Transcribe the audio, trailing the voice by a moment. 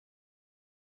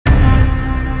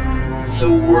the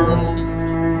world.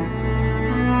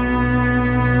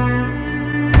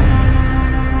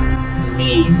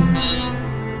 Needs.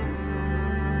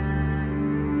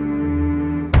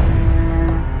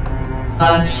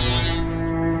 Us.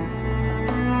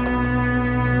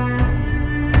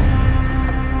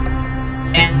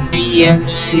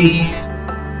 NDMC.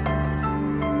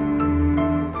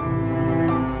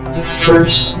 The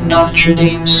first Notre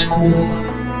Dame school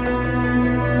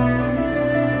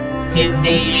in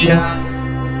Asia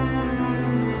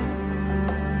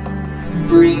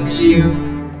brings you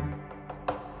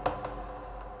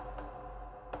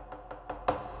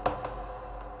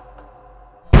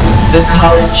the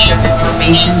College of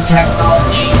Information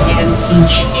Technology and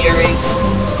Engineering.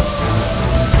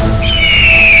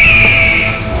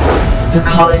 The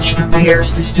college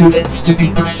prepares the students to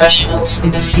be professionals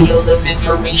in the field of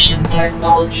information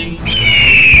technology.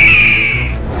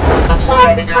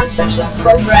 Apply the concepts of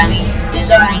programming,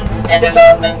 design, and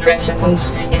development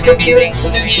principles in computing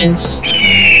solutions.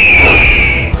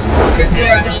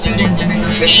 Prepare the student to be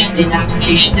proficient in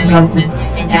application development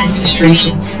and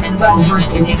administration and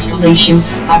well-versed in installation,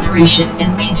 operation,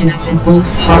 and maintenance in both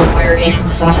hardware and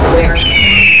software.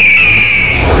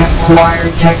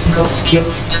 Acquire technical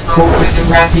skills to cope with the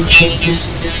rapid changes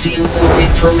in the field of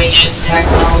information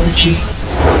technology.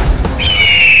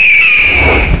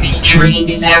 Be trained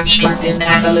in abstract and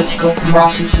analytical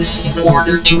processes in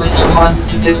order to respond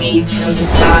to the needs of the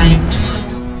times.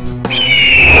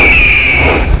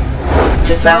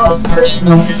 Develop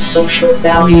personal and social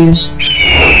values.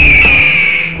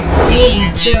 Be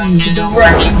attuned to the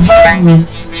work environment,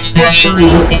 especially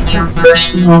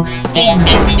interpersonal and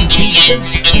communication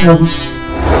skills.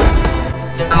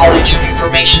 The College of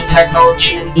Information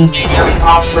Technology and Engineering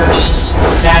offers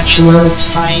Bachelor of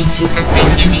Science in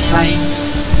Computer Science,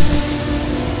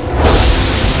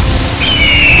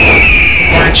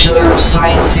 Bachelor of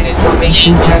Science in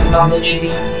Information Technology,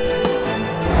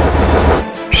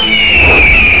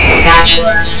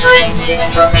 Bachelor of Science in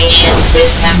Information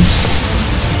Systems,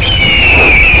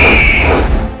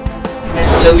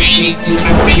 Associate in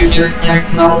Computer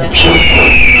Technology,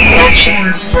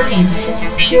 Bachelor of Science in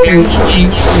Computer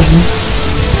Engineering.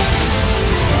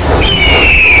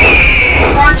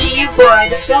 Brought to you by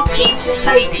the Philippine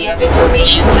Society of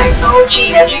Information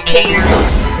Technology Educators.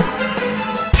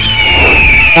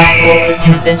 Annual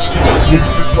attendance to the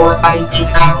Youth for IT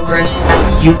Congress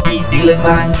at UP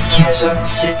Diliman, Quezon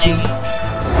City.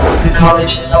 The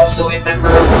college is also a member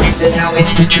of the now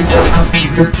Institute of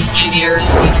Computer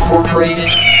Engineers Incorporated.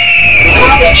 The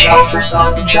college offers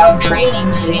on-the-job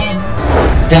trainings in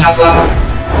Davao,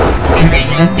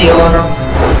 Cagayan de Oro,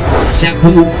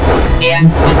 Cebu, and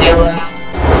Manila.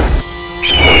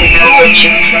 The College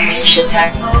of Information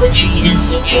Technology and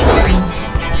Engineering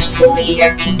has fully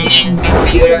air-conditioned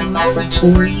computer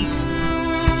laboratories,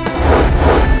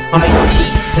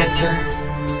 IT Center,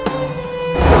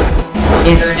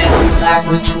 Internet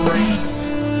Laboratory,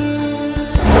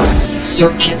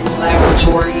 Circuit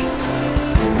Laboratory,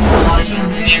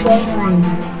 Audio-Visual Room,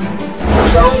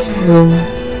 Drawing Room,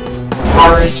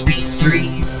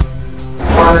 RSB3,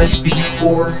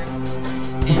 RSB4,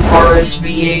 and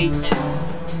RSB8.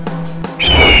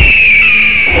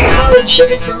 The College of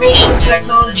Information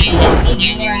Technology and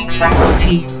Engineering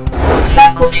faculty.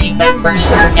 Faculty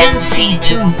members are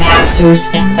NC2 passers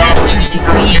and master's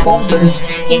degree holders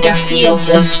in their fields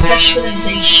of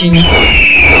specialization.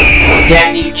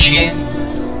 Danny Jin,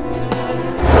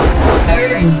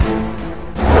 Aaron,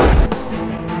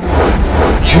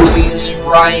 Julius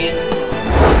Ryan,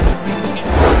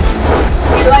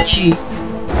 Rodge,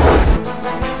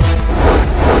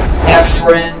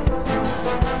 Efren,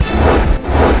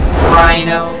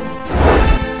 Rhino,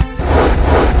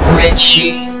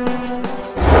 Richie,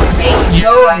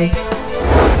 Joy,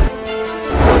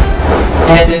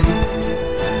 Eden,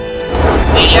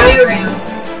 Shiren,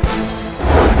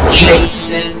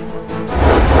 Jason,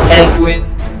 Edwin,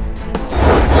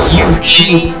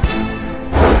 Eugene,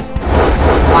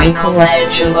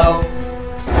 Michelangelo,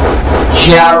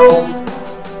 Gerald,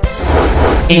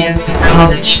 and the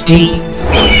college dean,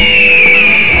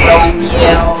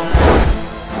 Roniel.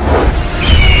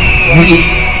 We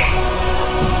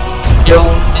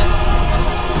don't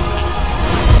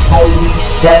only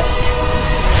set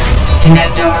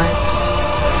standards,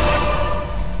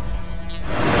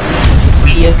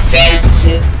 we advance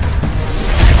it.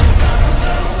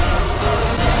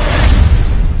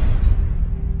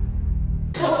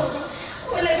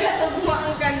 Wala ka tugma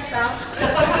ang kanta.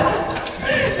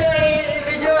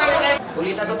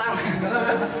 Uli sa tutang.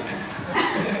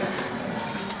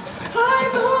 I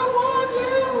don't want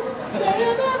you. Say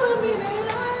you never mean it.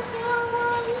 I don't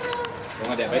want you.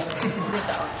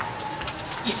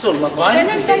 Isol magwan.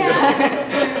 Ganun siya.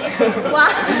 Wow.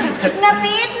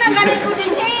 Napit na ganun ko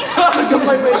din eh.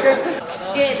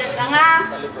 Okay, data nga.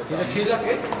 Hilak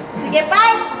eh. Sige,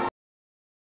 bye.